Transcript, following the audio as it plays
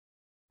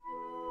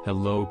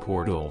Hello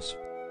portals.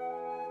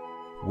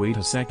 Wait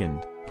a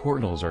second,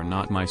 portals are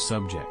not my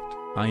subject.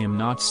 I am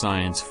not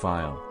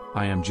Sciencephile,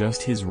 I am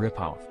just his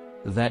ripoff.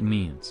 That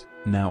means,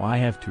 now I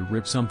have to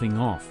rip something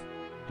off.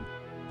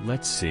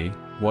 Let's see,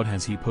 what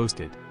has he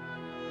posted?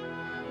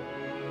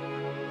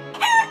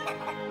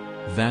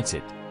 That's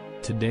it.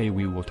 Today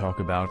we will talk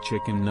about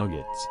chicken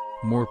nuggets,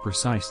 more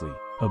precisely,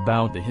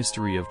 about the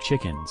history of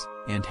chickens,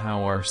 and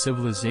how our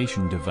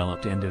civilization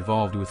developed and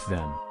evolved with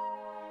them.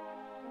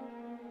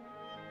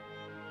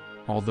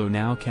 Although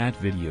now cat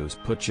videos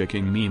put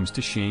chicken memes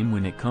to shame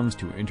when it comes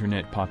to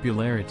internet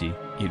popularity,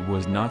 it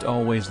was not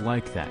always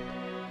like that.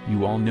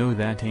 You all know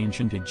that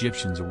ancient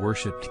Egyptians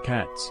worshipped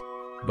cats.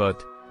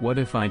 But, what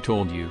if I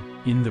told you,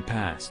 in the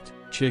past,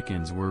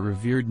 chickens were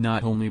revered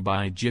not only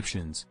by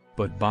Egyptians,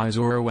 but by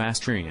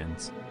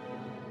Zoroastrians,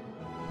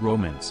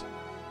 Romans,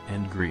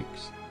 and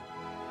Greeks?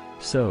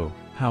 So,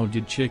 how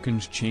did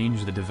chickens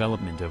change the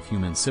development of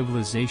human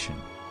civilization?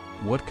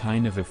 What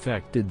kind of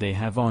effect did they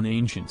have on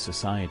ancient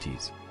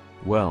societies?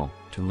 Well,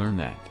 to learn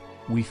that,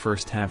 we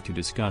first have to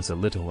discuss a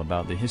little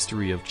about the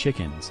history of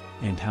chickens,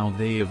 and how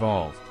they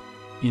evolved.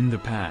 In the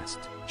past,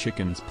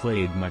 chickens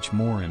played much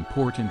more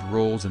important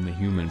roles in the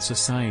human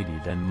society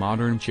than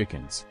modern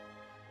chickens.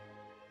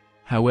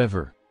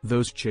 However,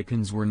 those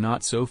chickens were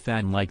not so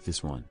fat like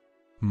this one.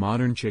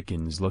 Modern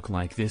chickens look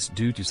like this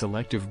due to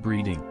selective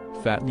breeding,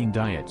 fattening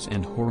diets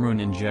and hormone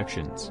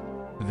injections.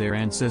 Their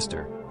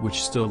ancestor,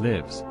 which still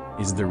lives,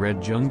 is the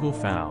red jungle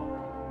fowl.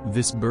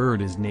 This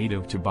bird is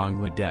native to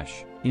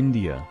Bangladesh,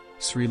 India,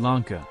 Sri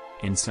Lanka,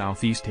 and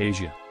Southeast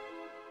Asia.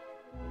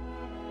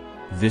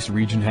 This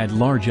region had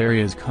large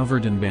areas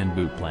covered in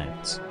bamboo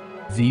plants.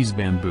 These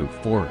bamboo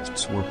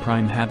forests were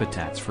prime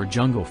habitats for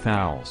jungle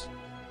fowls.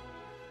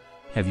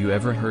 Have you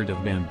ever heard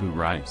of bamboo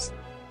rice?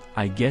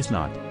 I guess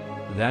not.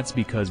 That's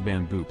because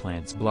bamboo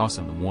plants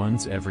blossom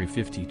once every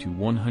 50 to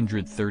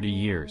 130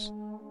 years.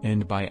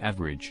 And by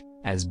average,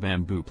 as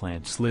bamboo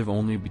plants live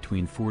only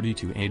between 40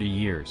 to 80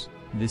 years,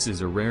 this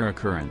is a rare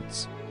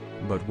occurrence.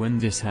 But when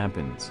this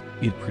happens,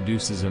 it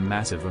produces a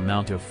massive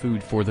amount of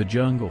food for the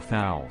jungle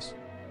fowls.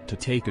 To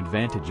take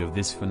advantage of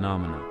this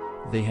phenomena,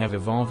 they have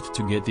evolved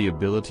to get the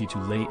ability to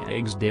lay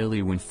eggs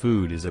daily when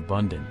food is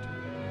abundant.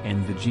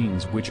 And the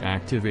genes which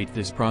activate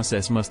this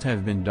process must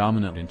have been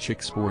dominant in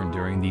chicks born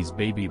during these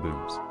baby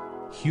booms.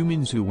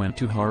 Humans who went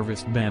to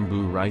harvest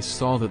bamboo rice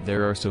saw that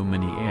there are so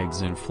many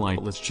eggs and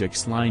flightless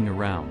chicks lying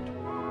around.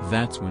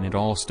 That's when it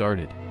all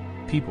started.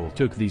 People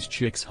took these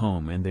chicks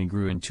home and they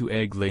grew into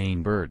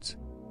egg-laying birds.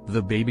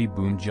 The baby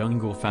boom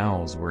jungle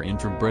fowls were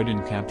interbred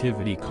in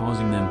captivity,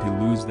 causing them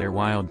to lose their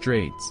wild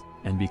traits,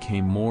 and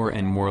became more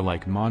and more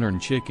like modern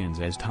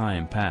chickens as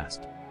time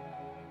passed.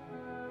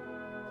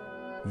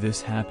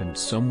 This happened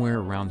somewhere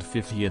around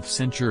 50th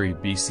century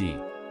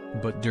BC.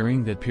 But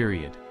during that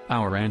period,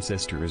 our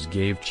ancestors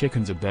gave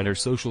chickens a better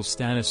social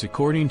status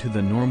according to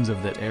the norms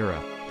of that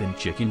era, than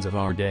chickens of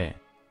our day.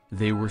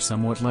 They were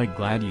somewhat like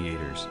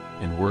gladiators,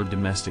 and were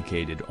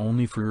domesticated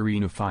only for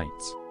arena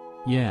fights.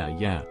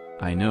 Yeah,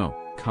 I know,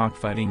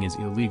 cockfighting is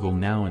illegal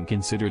now and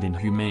considered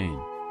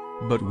inhumane.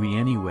 But we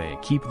anyway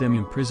keep them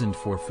imprisoned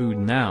for food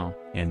now,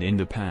 and in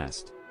the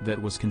past, that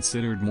was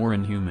considered more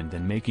inhuman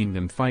than making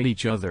them fight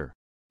each other.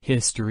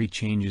 History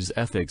changes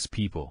ethics,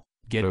 people,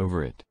 get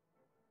over it.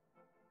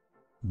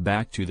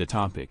 Back to the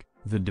topic,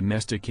 the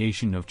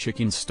domestication of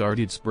chickens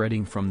started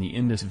spreading from the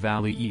Indus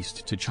Valley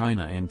east to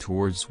China and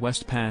towards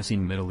west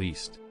passing Middle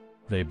East.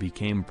 They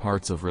became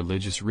parts of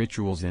religious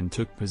rituals and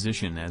took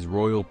position as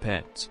royal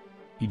pets.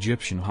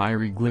 Egyptian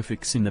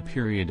hieroglyphics in the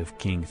period of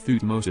King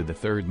Thutmose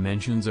III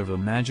mentions of a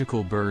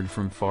magical bird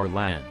from far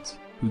lands,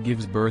 who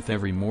gives birth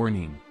every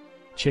morning.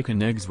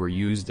 Chicken eggs were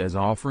used as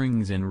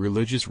offerings in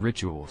religious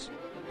rituals.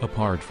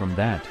 Apart from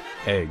that,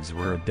 eggs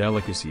were a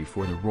delicacy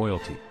for the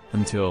royalty,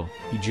 until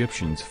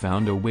Egyptians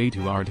found a way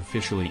to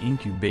artificially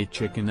incubate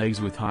chicken eggs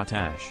with hot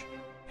ash.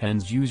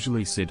 Hens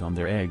usually sit on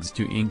their eggs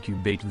to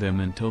incubate them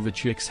until the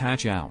chicks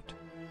hatch out.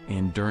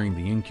 And during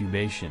the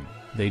incubation,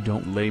 they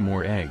don't lay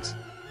more eggs.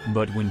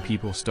 But when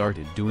people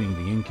started doing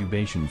the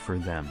incubation for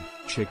them,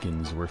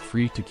 chickens were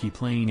free to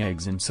keep laying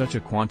eggs in such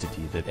a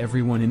quantity that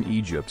everyone in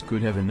Egypt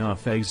could have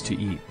enough eggs to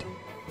eat.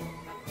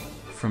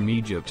 From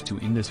Egypt to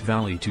Indus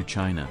Valley to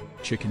China,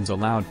 chickens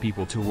allowed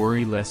people to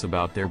worry less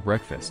about their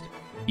breakfast.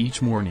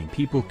 Each morning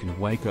people could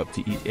wake up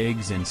to eat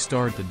eggs and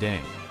start the day.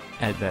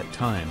 At that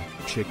time,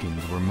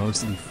 chickens were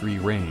mostly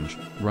free-range,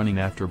 running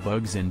after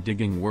bugs and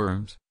digging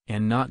worms,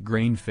 and not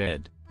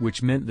grain-fed,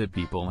 which meant that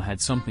people had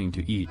something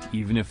to eat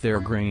even if their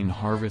grain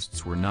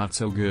harvests were not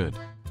so good.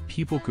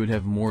 People could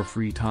have more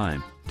free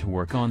time to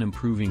work on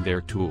improving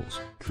their tools,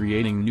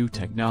 creating new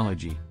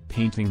technology,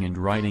 painting and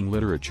writing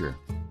literature.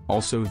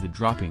 Also, the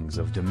droppings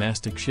of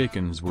domestic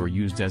chickens were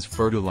used as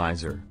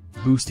fertilizer,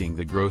 boosting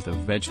the growth of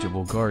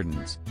vegetable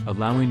gardens,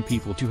 allowing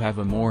people to have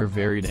a more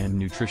varied and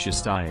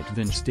nutritious diet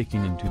than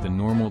sticking into the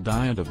normal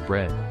diet of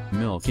bread,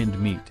 milk and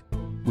meat,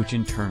 which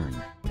in turn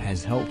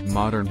has helped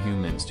modern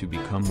humans to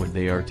become what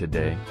they are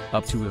today,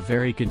 up to a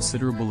very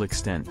considerable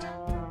extent.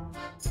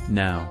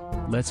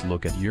 Now, let's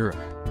look at Europe.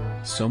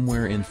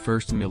 Somewhere in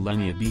 1st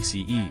millennia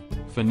BCE,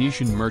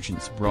 Phoenician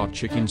merchants brought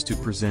chickens to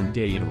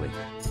present-day Italy.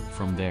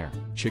 From there,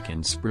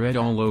 chickens spread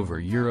all over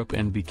Europe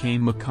and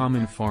became a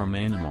common farm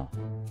animal.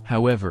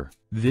 However,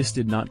 this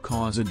did not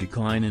cause a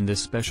decline in the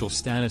special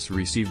status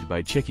received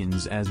by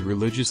chickens as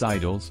religious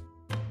idols.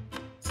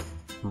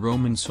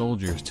 Roman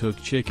soldiers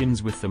took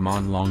chickens with them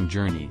on long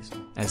journeys,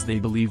 as they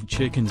believed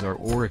chickens are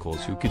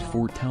oracles who could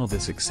foretell the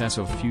success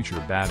of future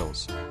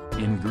battles.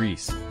 In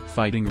Greece,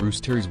 fighting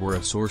roosters were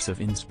a source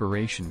of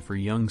inspiration for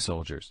young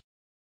soldiers.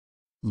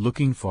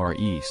 Looking far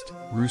east,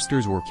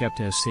 roosters were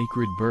kept as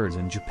sacred birds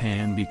in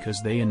Japan because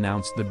they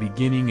announced the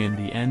beginning and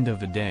the end of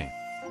the day.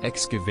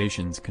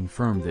 Excavations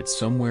confirmed that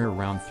somewhere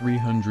around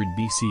 300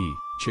 BC,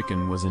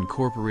 chicken was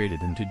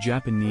incorporated into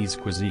Japanese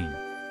cuisine.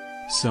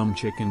 Some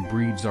chicken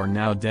breeds are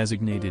now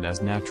designated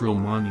as natural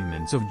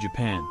monuments of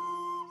Japan.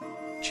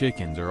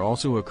 Chickens are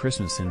also a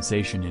Christmas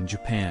sensation in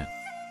Japan.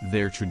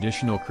 Their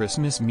traditional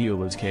Christmas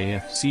meal is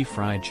KFC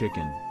fried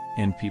chicken,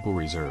 and people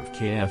reserve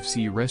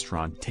KFC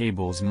restaurant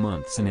tables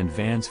months in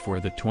advance for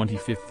the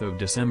 25th of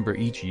December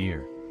each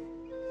year.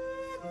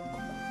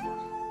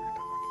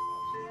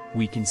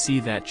 We can see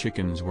that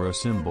chickens were a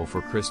symbol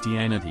for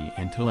Christianity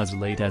until as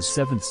late as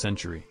 7th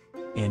century.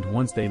 And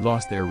once they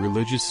lost their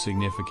religious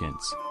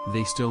significance,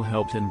 they still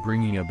helped in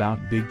bringing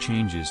about big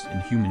changes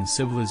in human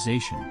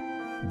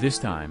civilization. This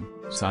time,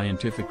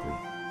 scientifically.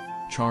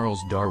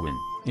 Charles Darwin,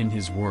 in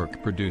his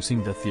work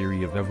Producing the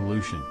Theory of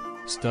Evolution,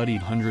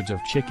 studied hundreds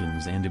of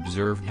chickens and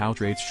observed how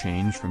traits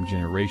change from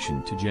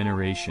generation to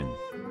generation.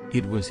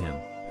 It was him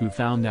who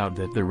found out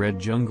that the red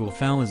jungle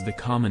fowl is the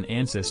common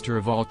ancestor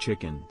of all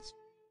chickens.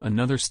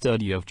 Another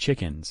study of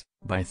chickens,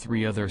 by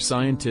 3 other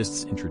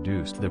scientists,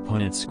 introduced the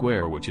Punnett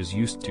square, which is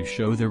used to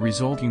show the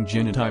resulting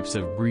genotypes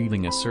of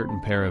breeding a certain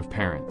pair of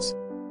parents.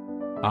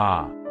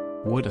 Ah!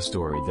 What a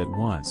story that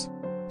was!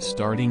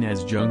 Starting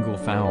as jungle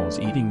fowls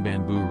eating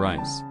bamboo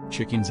rice,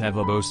 chickens have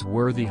a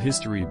boast-worthy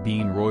history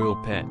being royal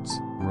pets,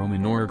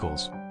 Roman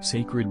oracles,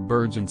 sacred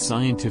birds and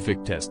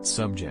scientific test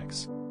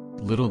subjects.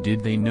 Little did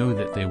they know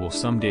that they will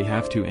someday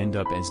have to end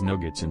up as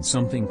nuggets in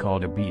something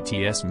called a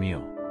BTS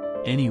meal.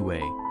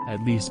 Anyway,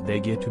 at least they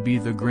get to be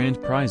the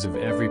grand prize of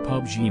every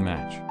PUBG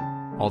match.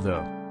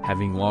 Although,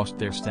 having lost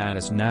their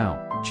status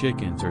now,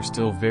 chickens are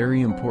still very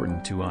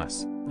important to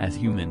us, as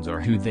humans are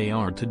who they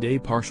are today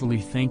partially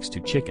thanks to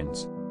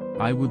chickens.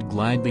 I would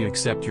gladly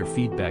accept your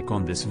feedback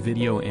on this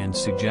video and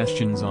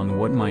suggestions on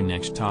what my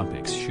next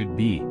topics should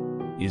be.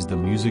 Is the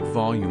music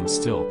volume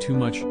still too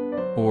much?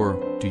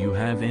 Or, do you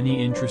have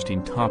any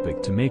interesting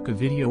topic to make a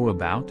video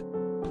about?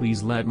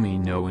 Please let me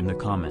know in the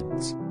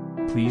comments.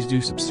 Please do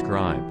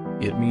subscribe,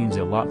 it means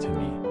a lot to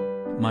me.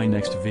 My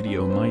next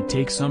video might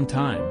take some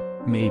time,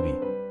 maybe.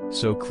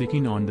 So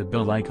clicking on the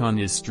bell icon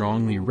is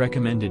strongly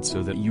recommended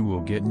so that you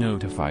will get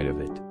notified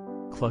of it.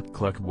 Cluck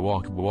cluck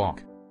walk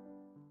walk.